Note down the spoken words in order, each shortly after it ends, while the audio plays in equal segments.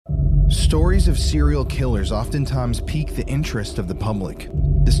Stories of serial killers oftentimes pique the interest of the public.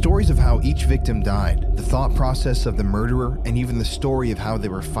 The stories of how each victim died, the thought process of the murderer, and even the story of how they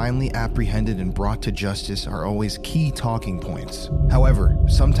were finally apprehended and brought to justice are always key talking points. However,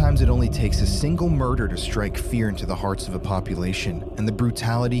 sometimes it only takes a single murder to strike fear into the hearts of a population, and the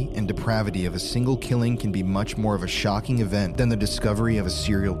brutality and depravity of a single killing can be much more of a shocking event than the discovery of a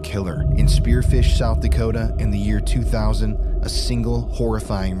serial killer. In Spearfish, South Dakota, in the year 2000, a single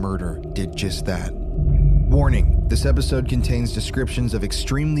horrifying murder did just that. Warning, this episode contains descriptions of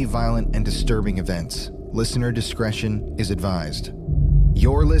extremely violent and disturbing events. Listener discretion is advised.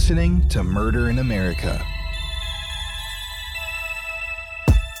 You're listening to Murder in America.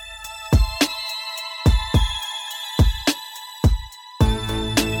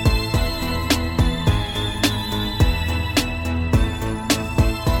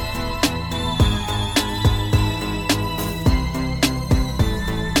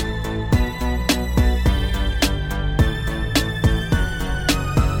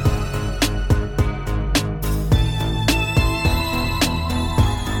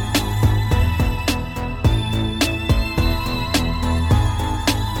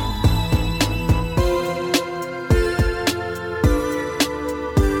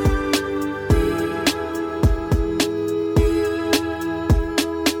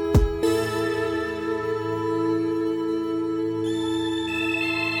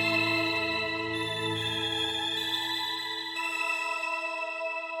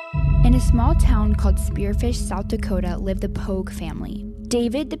 In a small town called Spearfish, South Dakota, lived the Poage family.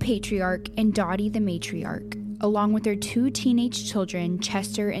 David, the patriarch, and Dottie, the matriarch, along with their two teenage children,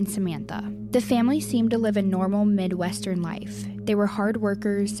 Chester and Samantha. The family seemed to live a normal Midwestern life. They were hard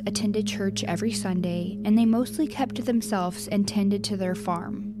workers, attended church every Sunday, and they mostly kept to themselves and tended to their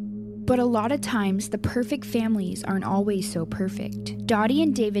farm. But a lot of times, the perfect families aren't always so perfect. Dottie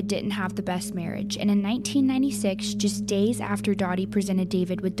and David didn't have the best marriage, and in 1996, just days after Dottie presented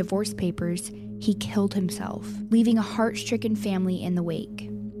David with divorce papers, he killed himself, leaving a heart-stricken family in the wake.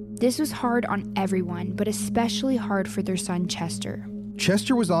 This was hard on everyone, but especially hard for their son Chester.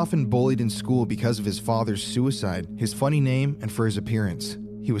 Chester was often bullied in school because of his father's suicide, his funny name, and for his appearance.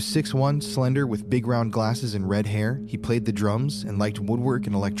 He was 6'1", slender, with big round glasses and red hair. He played the drums and liked woodwork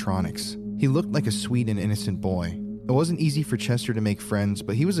and electronics. He looked like a sweet and innocent boy. It wasn't easy for Chester to make friends,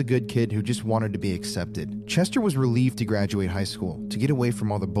 but he was a good kid who just wanted to be accepted. Chester was relieved to graduate high school, to get away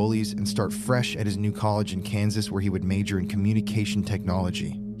from all the bullies and start fresh at his new college in Kansas, where he would major in communication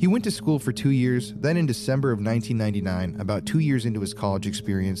technology. He went to school for 2 years, then in December of 1999, about 2 years into his college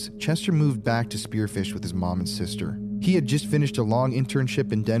experience, Chester moved back to Spearfish with his mom and sister. He had just finished a long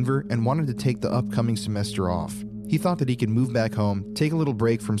internship in Denver and wanted to take the upcoming semester off. He thought that he could move back home, take a little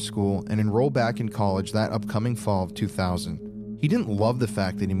break from school, and enroll back in college that upcoming fall of 2000. He didn't love the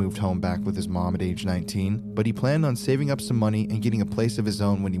fact that he moved home back with his mom at age 19, but he planned on saving up some money and getting a place of his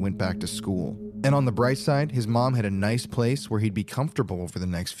own when he went back to school. And on the bright side, his mom had a nice place where he'd be comfortable for the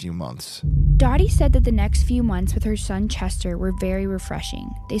next few months. Dottie said that the next few months with her son Chester were very refreshing.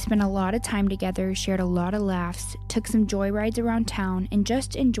 They spent a lot of time together, shared a lot of laughs, took some joyrides around town, and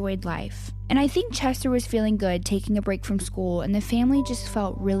just enjoyed life. And I think Chester was feeling good taking a break from school, and the family just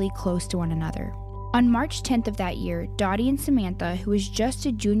felt really close to one another. On March 10th of that year, Dottie and Samantha, who was just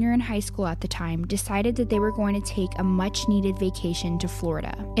a junior in high school at the time, decided that they were going to take a much-needed vacation to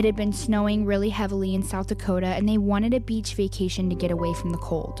Florida. It had been snowing really heavily in South Dakota, and they wanted a beach vacation to get away from the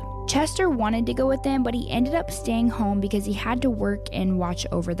cold. Chester wanted to go with them, but he ended up staying home because he had to work and watch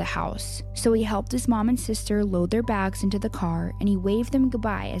over the house. So he helped his mom and sister load their bags into the car, and he waved them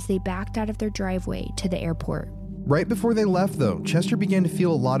goodbye as they backed out of their driveway to the airport. Right before they left, though, Chester began to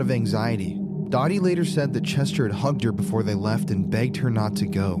feel a lot of anxiety. Dottie later said that Chester had hugged her before they left and begged her not to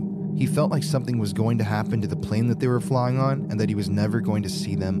go. He felt like something was going to happen to the plane that they were flying on and that he was never going to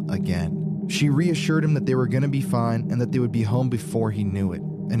see them again. She reassured him that they were going to be fine and that they would be home before he knew it.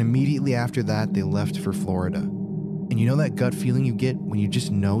 And immediately after that, they left for Florida. And you know that gut feeling you get when you just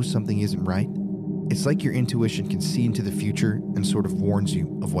know something isn't right? It's like your intuition can see into the future and sort of warns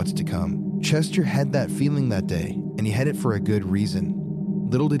you of what's to come. Chester had that feeling that day, and he had it for a good reason.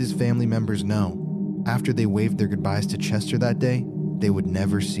 Little did his family members know, after they waved their goodbyes to Chester that day, they would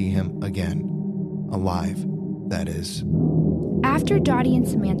never see him again. Alive, that is. After Dottie and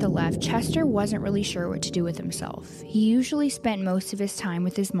Samantha left, Chester wasn't really sure what to do with himself. He usually spent most of his time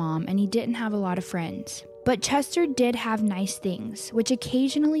with his mom, and he didn't have a lot of friends. But Chester did have nice things, which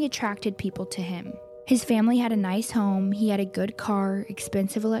occasionally attracted people to him. His family had a nice home, he had a good car,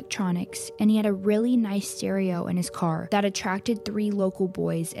 expensive electronics, and he had a really nice stereo in his car that attracted 3 local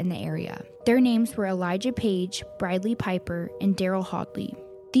boys in the area. Their names were Elijah Page, Bradley Piper, and Daryl Hodley.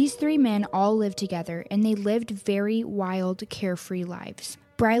 These 3 men all lived together, and they lived very wild, carefree lives.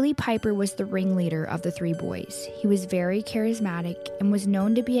 Briley Piper was the ringleader of the 3 boys. He was very charismatic and was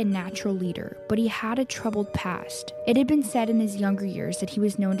known to be a natural leader, but he had a troubled past. It had been said in his younger years that he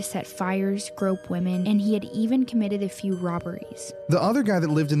was known to set fires, grope women, and he had even committed a few robberies. The other guy that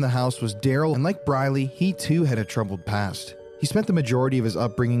lived in the house was Daryl, and like Briley, he too had a troubled past. He spent the majority of his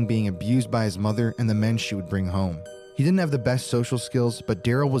upbringing being abused by his mother and the men she would bring home. He didn't have the best social skills, but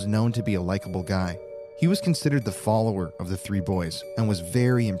Daryl was known to be a likable guy. He was considered the follower of the 3 boys and was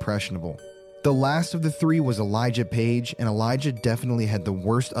very impressionable. The last of the 3 was Elijah Poage, and Elijah definitely had the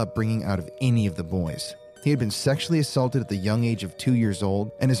worst upbringing out of any of the boys. He had been sexually assaulted at the young age of 2 years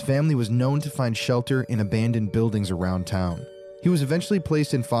old, and his family was known to find shelter in abandoned buildings around town. He was eventually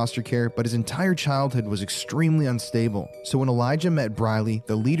placed in foster care, but his entire childhood was extremely unstable. So when Elijah met Briley,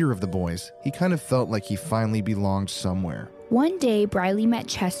 the leader of the boys, he kind of felt like he finally belonged somewhere. One day, Briley met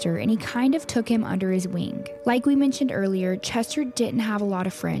Chester, and he kind of took him under his wing. Like we mentioned earlier, Chester didn't have a lot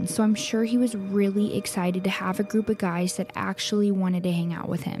of friends, so I'm sure he was really excited to have a group of guys that actually wanted to hang out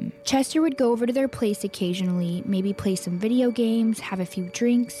with him. Chester would go over to their place occasionally, maybe play some video games, have a few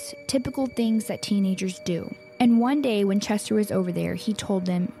drinks, typical things that teenagers do. And one day when Chester was over there, he told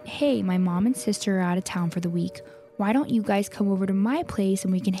them, "Hey, my mom and sister are out of town for the week. Why don't you guys come over to my place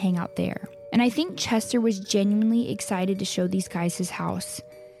and we can hang out there?" And I think Chester was genuinely excited to show these guys his house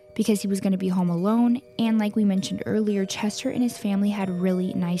because he was going to be home alone. And like we mentioned earlier, Chester and his family had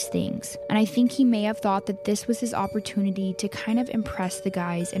really nice things. And I think he may have thought that this was his opportunity to kind of impress the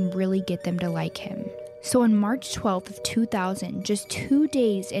guys and really get them to like him. So on March 12th of 2000, just 2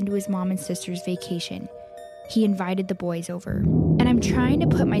 days into his mom and sister's vacation, he invited the boys over. And I'm trying to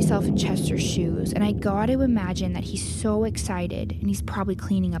put myself in Chester's shoes, and I gotta imagine that he's so excited, and he's probably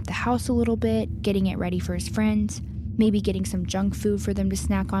cleaning up the house a little bit, getting it ready for his friends, maybe getting some junk food for them to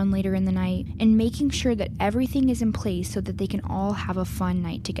snack on later in the night, and making sure that everything is in place so that they can all have a fun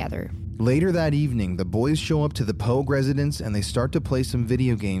night together. Later that evening, the boys show up to the Poage residence and they start to play some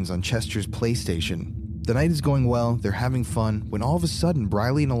video games on Chester's PlayStation. The night is going well, they're having fun, when all of a sudden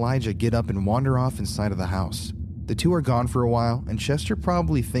Briley and Elijah get up and wander off inside of the house. The 2 are gone for a while, and Chester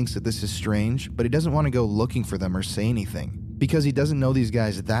probably thinks that this is strange, but he doesn't want to go looking for them or say anything, because he doesn't know these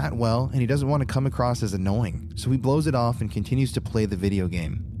guys that well and he doesn't want to come across as annoying, so he blows it off and continues to play the video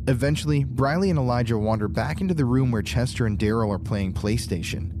game. Eventually, Briley and Elijah wander back into the room where Chester and Daryl are playing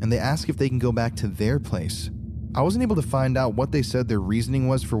PlayStation, and they ask if they can go back to their place. I wasn't able to find out what they said their reasoning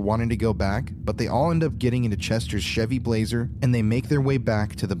was for wanting to go back, but they all end up getting into Chester's Chevy Blazer, and they make their way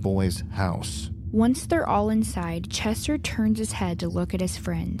back to the boys' house. Once they're all inside, Chester turns his head to look at his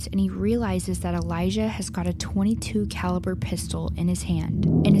friends, and he realizes that Elijah has got a .22 caliber pistol in his hand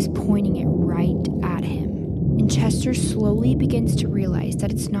and is pointing it right at him. And Chester slowly begins to realize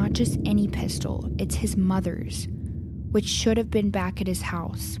that it's not just any pistol, it's his mother's, which should have been back at his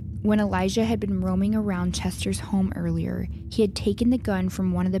house. When Elijah had been roaming around Chester's home earlier, he had taken the gun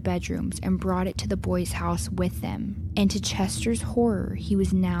from one of the bedrooms and brought it to the boys' house with them. And to Chester's horror, he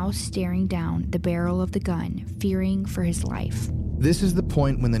was now staring down the barrel of the gun, fearing for his life. This is the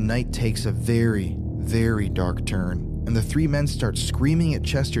point when the night takes a very, very dark turn, and the 3 men start screaming at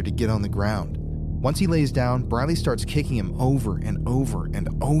Chester to get on the ground. Once he lays down, Briley starts kicking him over and over and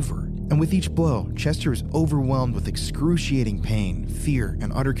over. And with each blow, Chester is overwhelmed with excruciating pain, fear,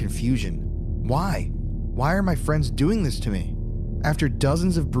 and utter confusion. Why? Why are my friends doing this to me? After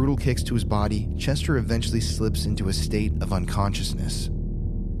dozens of brutal kicks to his body, Chester eventually slips into a state of unconsciousness.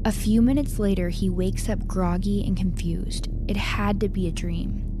 A few minutes later, he wakes up groggy and confused. It had to be a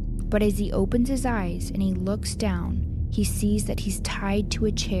dream. But as he opens his eyes and he looks down, he sees that he's tied to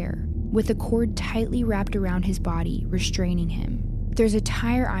a chair with a cord tightly wrapped around his body, restraining him. There's a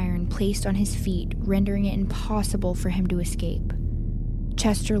tire iron placed on his feet, rendering it impossible for him to escape.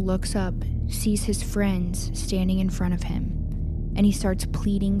 Chester looks up, sees his friends standing in front of him, and he starts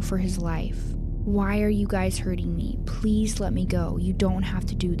pleading for his life. "Why are you guys hurting me? Please let me go. You don't have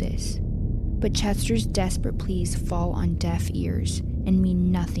to do this." But Chester's desperate pleas fall on deaf ears and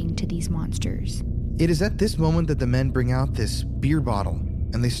mean nothing to these monsters. It is at this moment that the men bring out this beer bottle,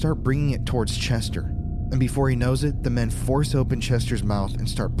 and they start bringing it towards Chester. And before he knows it, the men force open Chester's mouth and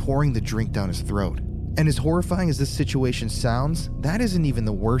start pouring the drink down his throat. And as horrifying as this situation sounds, that isn't even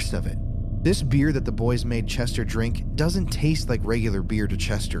the worst of it. This beer that the boys made Chester drink doesn't taste like regular beer to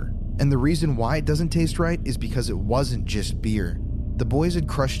Chester. And the reason why it doesn't taste right is because it wasn't just beer. The boys had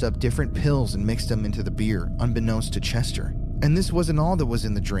crushed up different pills and mixed them into the beer, unbeknownst to Chester. And this wasn't all that was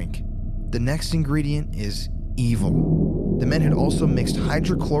in the drink. The next ingredient is evil. The men had also mixed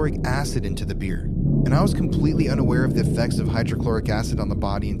hydrochloric acid into the beer. And I was completely unaware of the effects of hydrochloric acid on the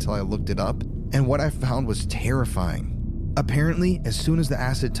body until I looked it up, and what I found was terrifying. Apparently, as soon as the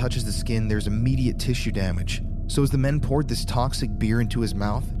acid touches the skin, there's immediate tissue damage. So as the men poured this toxic beer into his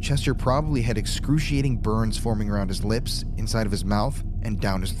mouth, Chester probably had excruciating burns forming around his lips, inside of his mouth, and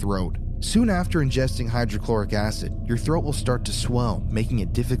down his throat. Soon after ingesting hydrochloric acid, your throat will start to swell, making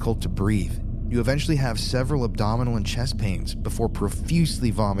it difficult to breathe. You eventually have several abdominal and chest pains before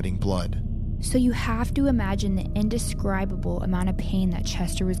profusely vomiting blood. So you have to imagine the indescribable amount of pain that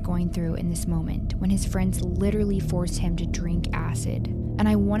Chester was going through in this moment when his friends literally forced him to drink acid. And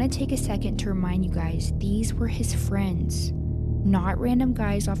I want to take a second to remind you guys, these were his friends, not random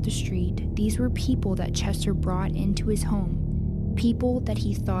guys off the street. These were people that Chester brought into his home, people that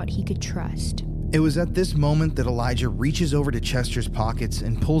he thought he could trust. It was at this moment that Elijah reaches over to Chester's pockets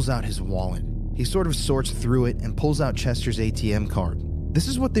and pulls out his wallet. He sort of sorts through it and pulls out Chester's ATM card. This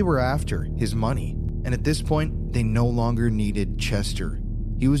is what they were after, his money. And at this point, they no longer needed Chester.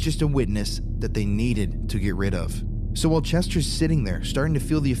 He was just a witness that they needed to get rid of. So while Chester's sitting there, starting to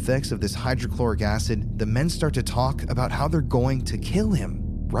feel the effects of this hydrochloric acid, the men start to talk about how they're going to kill him,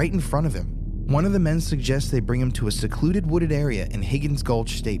 right in front of him. One of the men suggests they bring him to a secluded wooded area in Higgins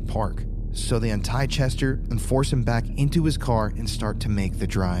Gulch State Park. So they untie Chester and force him back into his car and start to make the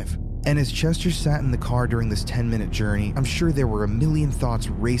drive. And as Chester sat in the car during this 10-minute journey, I'm sure there were a million thoughts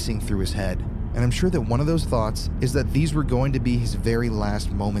racing through his head. And I'm sure that one of those thoughts is that these were going to be his very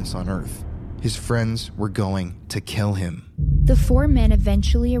last moments on Earth. His friends were going to kill him. The four men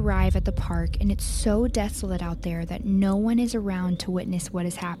eventually arrive at the park, and it's so desolate out there that no one is around to witness what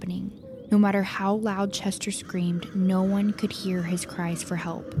is happening. No matter how loud Chester screamed, no one could hear his cries for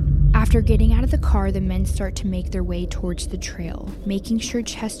help. After getting out of the car, the men start to make their way towards the trail, making sure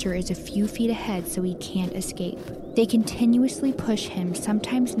Chester is a few feet ahead so he can't escape. They continuously push him,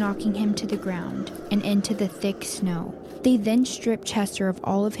 sometimes knocking him to the ground and into the thick snow. They then strip Chester of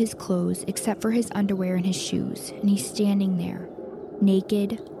all of his clothes except for his underwear and his shoes, and he's standing there,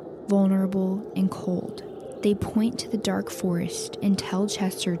 naked, vulnerable, and cold. They point to the dark forest and tell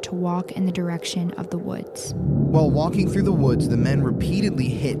Chester to walk in the direction of the woods. While walking through the woods, the men repeatedly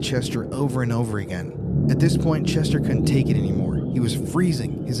hit Chester over and over again. At this point, Chester couldn't take it anymore. He was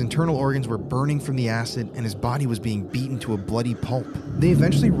freezing, his internal organs were burning from the acid, and his body was being beaten to a bloody pulp. They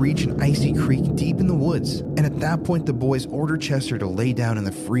eventually reach an icy creek deep in the woods, and at that point the boys order Chester to lay down in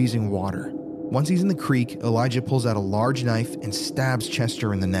the freezing water. Once he's in the creek, Elijah pulls out a large knife and stabs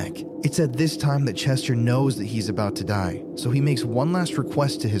Chester in the neck. It's at this time that Chester knows that he's about to die, so he makes one last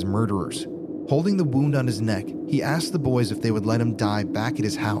request to his murderers. Holding the wound on his neck, he asked the boys if they would let him die back at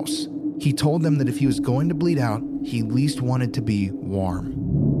his house. He told them that if he was going to bleed out, he at least wanted to be warm.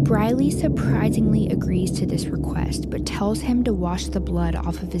 Briley surprisingly agrees to this request, but tells him to wash the blood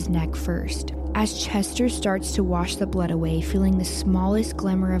off of his neck first. As Chester starts to wash the blood away, feeling the smallest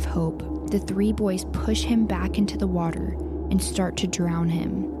glimmer of hope, the three boys push him back into the water and start to drown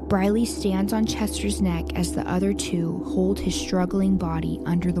him. Briley stands on Chester's neck as the other two hold his struggling body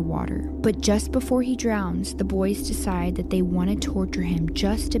under the water. But just before he drowns, the boys decide that they want to torture him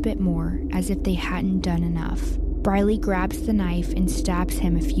just a bit more, as if they hadn't done enough. Briley grabs the knife and stabs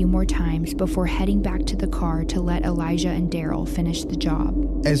him a few more times before heading back to the car to let Elijah and Daryl finish the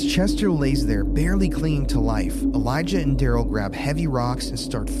job. As Chester lays there, barely clinging to life, Elijah and Daryl grab heavy rocks and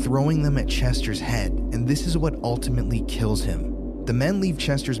start throwing them at Chester's head, and this is what ultimately kills him. The men leave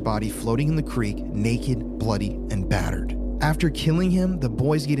Chester's body floating in the creek, naked, bloody, and battered. After killing him, the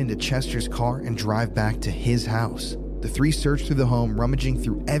boys get into Chester's car and drive back to his house. The three search through the home, rummaging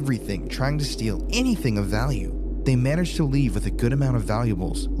through everything, trying to steal anything of value. They manage to leave with a good amount of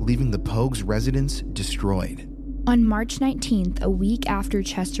valuables, leaving the Poage's residence destroyed. On March 19th, a week after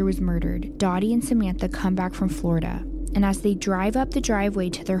Chester was murdered, Dottie and Samantha come back from Florida, and as they drive up the driveway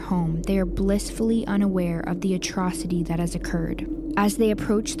to their home, they are blissfully unaware of the atrocity that has occurred. As they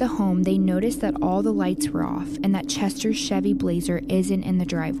approach the home, they notice that all the lights were off and that Chester's Chevy Blazer isn't in the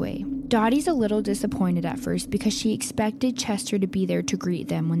driveway. Dottie's a little disappointed at first because she expected Chester to be there to greet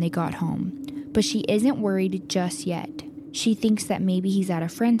them when they got home. But she isn't worried just yet. She thinks that maybe he's at a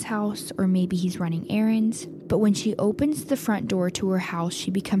friend's house or maybe he's running errands. But when she opens the front door to her house,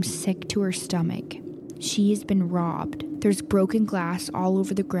 she becomes sick to her stomach. She has been robbed. There's broken glass all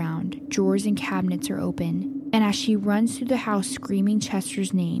over the ground. Drawers and cabinets are open. And as she runs through the house screaming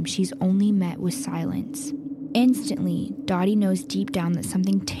Chester's name, she's only met with silence. Instantly, Dottie knows deep down that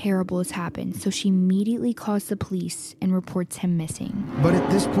something terrible has happened, so she immediately calls the police and reports him missing. But at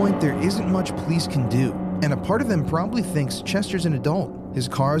this point, there isn't much police can do, and a part of them probably thinks Chester's an adult. His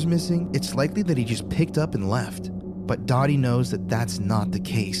car is missing, it's likely that he just picked up and left. But Dottie knows that that's not the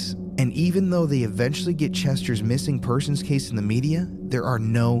case. And even though they eventually get Chester's missing persons case in the media, there are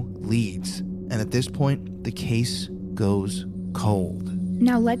no leads. And at this point, the case goes cold.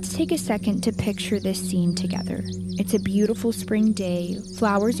 Now let's take a second to picture this scene together. It's a beautiful spring day,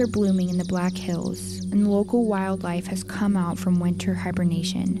 flowers are blooming in the Black Hills, and local wildlife has come out from winter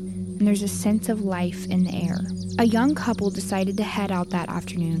hibernation, and there's a sense of life in the air. A young couple decided to head out that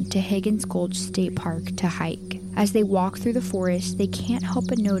afternoon to Higgins Gulch State Park to hike. As they walk through the forest, they can't help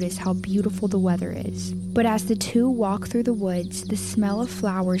but notice how beautiful the weather is. But as the two walk through the woods, the smell of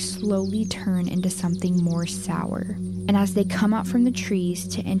flowers slowly turn into something more sour. And as they come out from the trees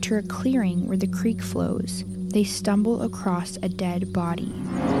to enter a clearing where the creek flows, they stumble across a dead body.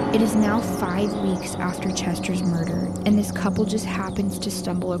 It is now 5 weeks after Chester's murder, and this couple just happens to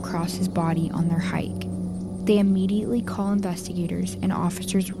stumble across his body on their hike. They immediately call investigators, and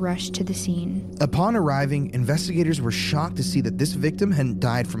officers rush to the scene. Upon arriving, investigators were shocked to see that this victim hadn't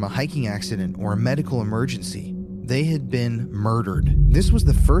died from a hiking accident or a medical emergency. They had been murdered. This was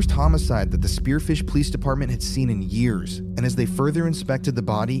the first homicide that the Spearfish Police Department had seen in years, and as they further inspected the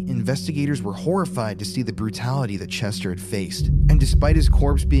body, investigators were horrified to see the brutality that Chester had faced. And despite his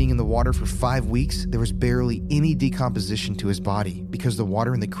corpse being in the water for 5 weeks, there was barely any decomposition to his body because the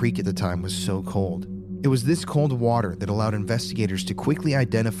water in the creek at the time was so cold. It was this cold water that allowed investigators to quickly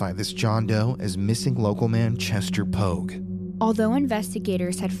identify this John Doe as missing local man Chester Poage. Although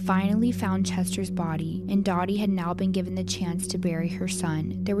investigators had finally found Chester's body and Dottie had now been given the chance to bury her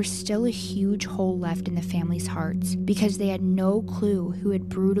son, there was still a huge hole left in the family's hearts because they had no clue who had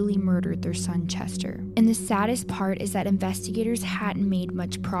brutally murdered their son Chester. And the saddest part is that investigators hadn't made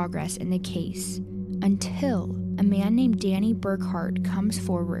much progress in the case until a man named Danny Burkhart comes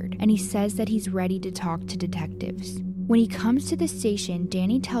forward and he says that he's ready to talk to detectives. When he comes to the station,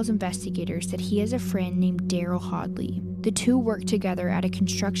 Danny tells investigators that he has a friend named Daryl Hodley. The two work together at a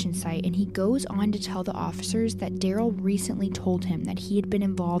construction site, and he goes on to tell the officers that Daryl recently told him that he had been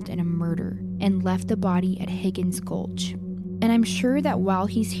involved in a murder and left the body at Higgins Gulch. And I'm sure that while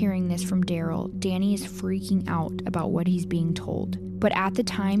he's hearing this from Daryl, Danny is freaking out about what he's being told. But at the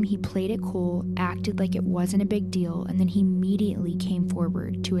time, he played it cool, acted like it wasn't a big deal, and then he immediately came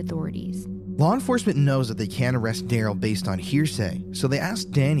forward to authorities. Law enforcement knows that they can't arrest Daryl based on hearsay, so they asked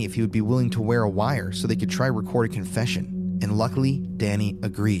Danny if he would be willing to wear a wire so they could try record a confession. And luckily, Danny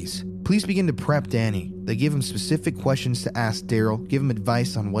agrees. Police begin to prep Danny. They give him specific questions to ask Daryl, give him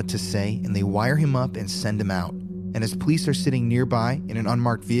advice on what to say, and they wire him up and send him out. And as police are sitting nearby in an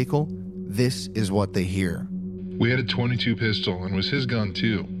unmarked vehicle, this is what they hear. We had a .22 pistol, and it was his gun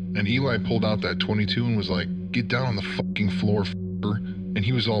too. And Eli pulled out that .22 and was like, "Get down on the fucking floor, f***er." And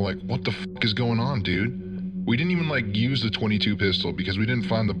he was all like, "What the fuck is going on, dude?" We didn't even use the .22 pistol because we didn't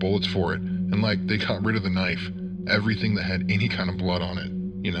find the bullets for it. And they got rid of the knife. Everything that had any kind of blood on it,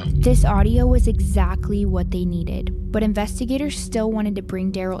 you know? This audio was exactly what they needed, but investigators still wanted to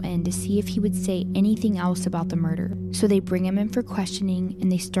bring Daryl in to see if he would say anything else about the murder. So they bring him in for questioning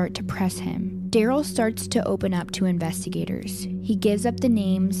and they start to press him. Daryl starts to open up to investigators. He gives up the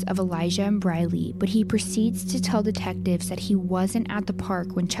names of Elijah and Briley, but he proceeds to tell detectives that he wasn't at the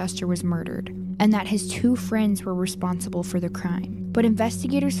park when Chester was murdered, and that his two friends were responsible for the crime. But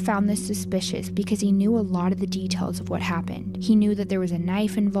investigators found this suspicious because he knew a lot of the details of what happened. He knew that there was a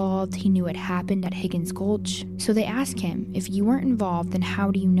knife involved, he knew it happened at Higgins Gulch. So they ask him, if you weren't involved, then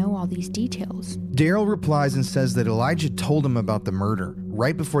how do you know all these details? Daryl replies and says that Elijah told him about the murder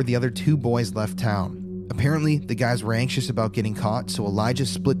right before the other two boys left town. Apparently, the guys were anxious about getting caught, so Elijah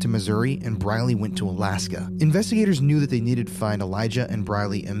split to Missouri and Briley went to Alaska. Investigators knew that they needed to find Elijah and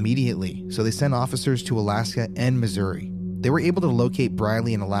Briley immediately, so they sent officers to Alaska and Missouri. They were able to locate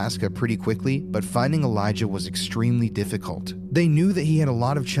Briley in Alaska pretty quickly, but finding Elijah was extremely difficult. They knew that he had a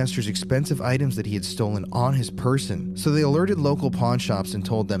lot of Chester's expensive items that he had stolen on his person, so they alerted local pawn shops and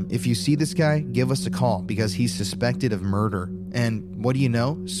told them, if you see this guy, give us a call because he's suspected of murder. And what do you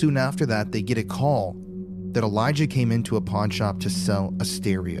know? Soon after that, they get a call that Elijah came into a pawn shop to sell a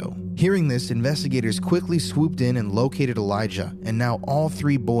stereo. Hearing this, investigators quickly swooped in and located Elijah, and now all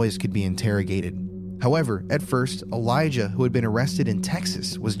three boys could be interrogated. However, at first, Elijah, who had been arrested in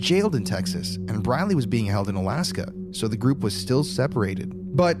Texas, was jailed in Texas, and Briley was being held in Alaska, so the group was still separated.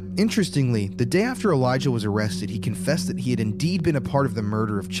 But interestingly, the day after Elijah was arrested, he confessed that he had indeed been a part of the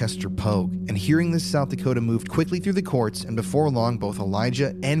murder of Chester Poage, and hearing this, South Dakota moved quickly through the courts, and before long, both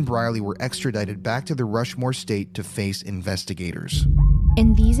Elijah and Briley were extradited back to the Rushmore state to face investigators.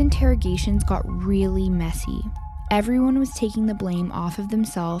 And these interrogations got really messy. Everyone was taking the blame off of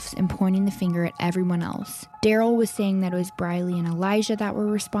themselves and pointing the finger at everyone else. Daryl was saying that it was Briley and Elijah that were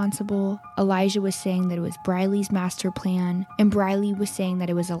responsible. Elijah was saying that it was Briley's master plan. And Briley was saying that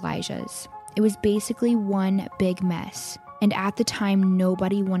it was Elijah's. It was basically one big mess. And at the time,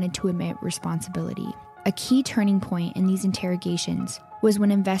 nobody wanted to admit responsibility. A key turning point in these interrogations was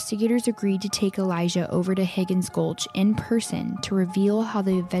when investigators agreed to take Elijah over to Higgins Gulch in person to reveal how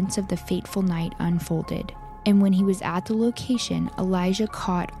the events of the fateful night unfolded. And when he was at the location, Elijah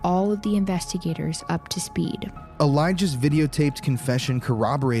caught all of the investigators up to speed. Elijah's videotaped confession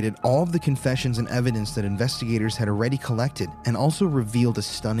corroborated all of the confessions and evidence that investigators had already collected and also revealed a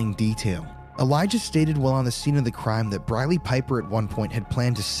stunning detail. Elijah stated while on the scene of the crime that Briley Piper at one point had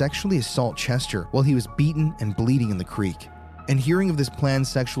planned to sexually assault Chester while he was beaten and bleeding in the creek. And hearing of this planned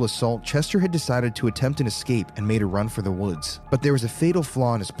sexual assault, Chester had decided to attempt an escape and made a run for the woods. But there was a fatal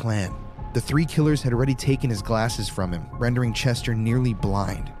flaw in his plan. The three killers had already taken his glasses from him, rendering Chester nearly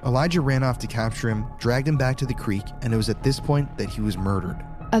blind. Elijah ran off to capture him, dragged him back to the creek, and it was at this point that he was murdered.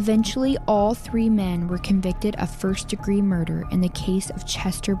 Eventually, all three men were convicted of first-degree murder in the case of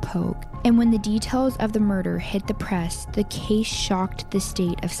Chester Poage. And when the details of the murder hit the press, the case shocked the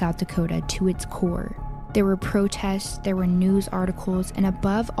state of South Dakota to its core. There were protests, there were news articles, and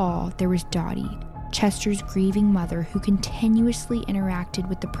above all, there was Dottie, Chester's grieving mother, who continuously interacted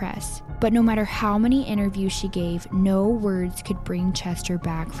with the press. But no matter how many interviews she gave, no words could bring Chester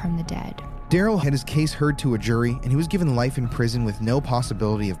back from the dead. Daryl had his case heard to a jury, and he was given life in prison with no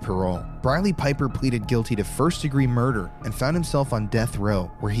possibility of parole. Briley Piper pleaded guilty to first-degree murder and found himself on death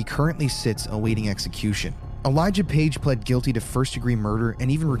row, where he currently sits awaiting execution. Elijah Page pled guilty to first-degree murder and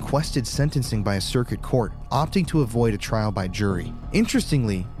even requested sentencing by a circuit court, opting to avoid a trial by jury.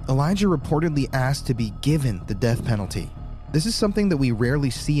 Interestingly, Elijah reportedly asked to be given the death penalty. This is something that we rarely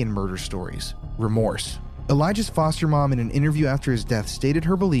see in murder stories: remorse. Elijah's foster mom in an interview after his death stated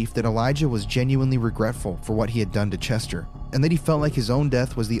her belief that Elijah was genuinely regretful for what he had done to Chester, and that he felt like his own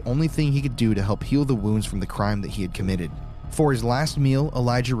death was the only thing he could do to help heal the wounds from the crime that he had committed. For his last meal,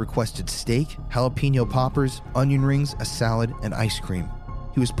 Elijah requested steak, jalapeno poppers, onion rings, a salad, and ice cream.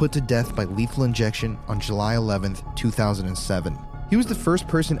 He was put to death by lethal injection on July 11, 2007. He was the first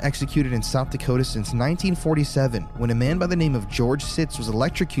person executed in South Dakota since 1947, when a man by the name of George Sitz was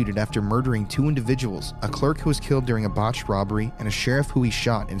electrocuted after murdering two individuals, a clerk who was killed during a botched robbery and a sheriff who he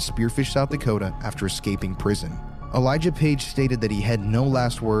shot in Spearfish, South Dakota after escaping prison. Elijah Page stated that he had no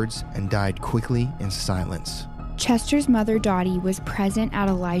last words and died quickly in silence. Chester's mother, Dottie, was present at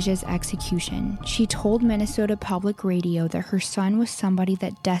Elijah's execution. She told Minnesota Public Radio that her son was somebody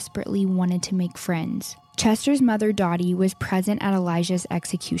that desperately wanted to make friends. Chester's mother, Dottie, was present at Elijah's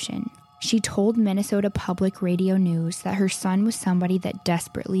execution. She told Minnesota Public Radio News that her son was somebody that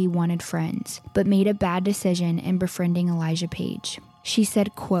desperately wanted friends, but made a bad decision in befriending Elijah Page. She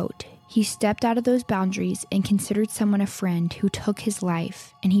said, quote, "He stepped out of those boundaries and considered someone a friend who took his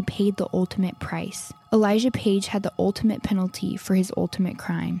life, and he paid the ultimate price. Elijah Page had the ultimate penalty for his ultimate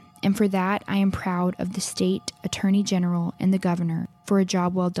crime, and for that I am proud of the state, attorney general, and the governor for a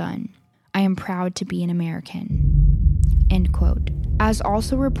job well done. I am proud to be an American." End quote. As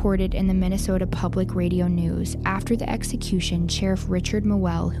also reported in the Minnesota Public Radio News, after the execution, Sheriff Richard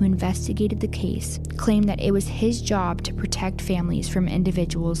Mowell, who investigated the case, claimed that it was his job to protect families from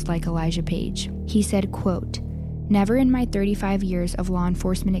individuals like Elijah Page. He said, quote, "Never in my 35 years of law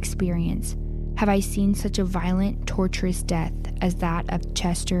enforcement experience have I seen such a violent, torturous death as that of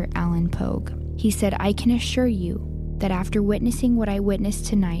Chester Allen Poage." He said, "I can assure you that after witnessing what I witnessed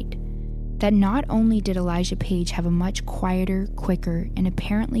tonight, that not only did Elijah Page have a much quieter, quicker, and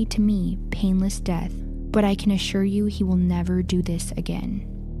apparently to me, painless death, but I can assure you he will never do this again."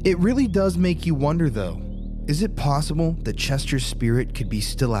 It really does make you wonder though, is it possible that Chester's spirit could be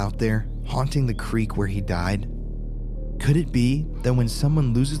still out there, haunting the creek where he died? Could it be that when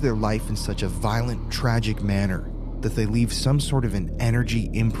someone loses their life in such a violent, tragic manner, that they leave some sort of an energy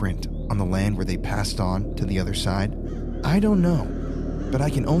imprint on the land where they passed on to the other side? I don't know. But I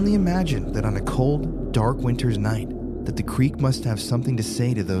can only imagine that on a cold, dark winter's night, that the creek must have something to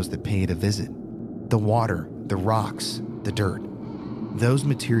say to those that pay it a visit. The water, the rocks, the dirt. Those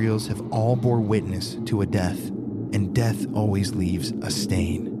materials have all bore witness to a death, and death always leaves a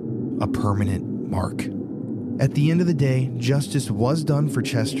stain, a permanent mark. At the end of the day, justice was done for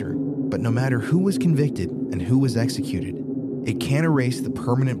Chester, but no matter who was convicted and who was executed, it can't erase the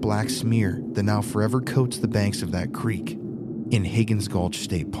permanent black smear that now forever coats the banks of that creek in Higgins Gulch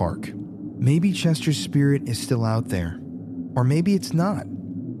State Park. Maybe Chester's spirit is still out there, or maybe it's not.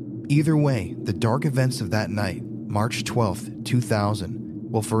 Either way, the dark events of that night, March 12th, 2000,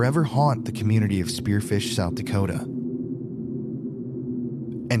 will forever haunt the community of Spearfish, South Dakota.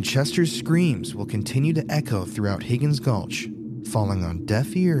 And Chester's screams will continue to echo throughout Higgins Gulch, falling on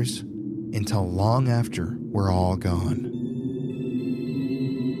deaf ears until long after we're all gone.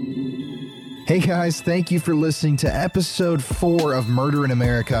 Hey guys, thank you for listening to episode 4 of Murder in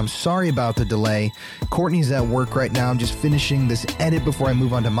America. I'm sorry about the delay. Courtney's at work right now. I'm just finishing this edit before I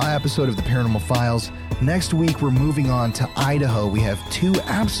move on to my episode of the Paranormal Files. Next week, we're moving on to Idaho. We have 2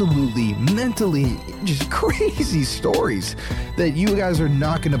 absolutely mentally just crazy stories that you guys are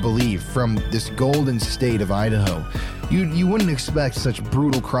not going to believe from this golden state of Idaho. You wouldn't expect such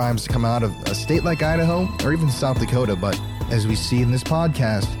brutal crimes to come out of a state like Idaho or even South Dakota, but as we see in this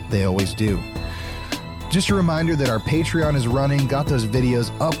podcast, they always do. Just a reminder that our Patreon is running, got those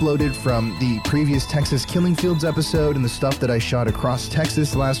videos uploaded from the previous Texas Killing Fields episode and the stuff that I shot across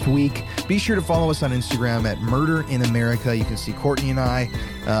Texas last week. Be sure to follow us on Instagram at Murder in America. You can see Courtney and I,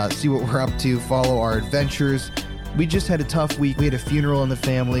 see what we're up to, follow our adventures. We just had a tough week. We had a funeral in the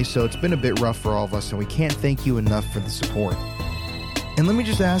family, so it's been a bit rough for all of us, and we can't thank you enough for the support. And let me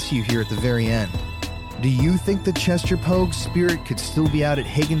just ask you here at the very end, do you think the Chester Poage spirit could still be out at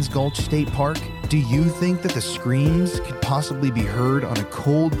Higgins Gulch State Park? Do you think that the screams could possibly be heard on a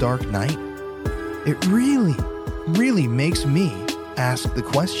cold, dark night? It really makes me ask the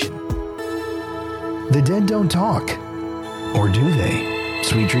question. The dead don't talk. Or do they?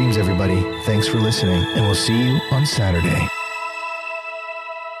 Sweet dreams, everybody. Thanks for listening, and we'll see you on Saturday.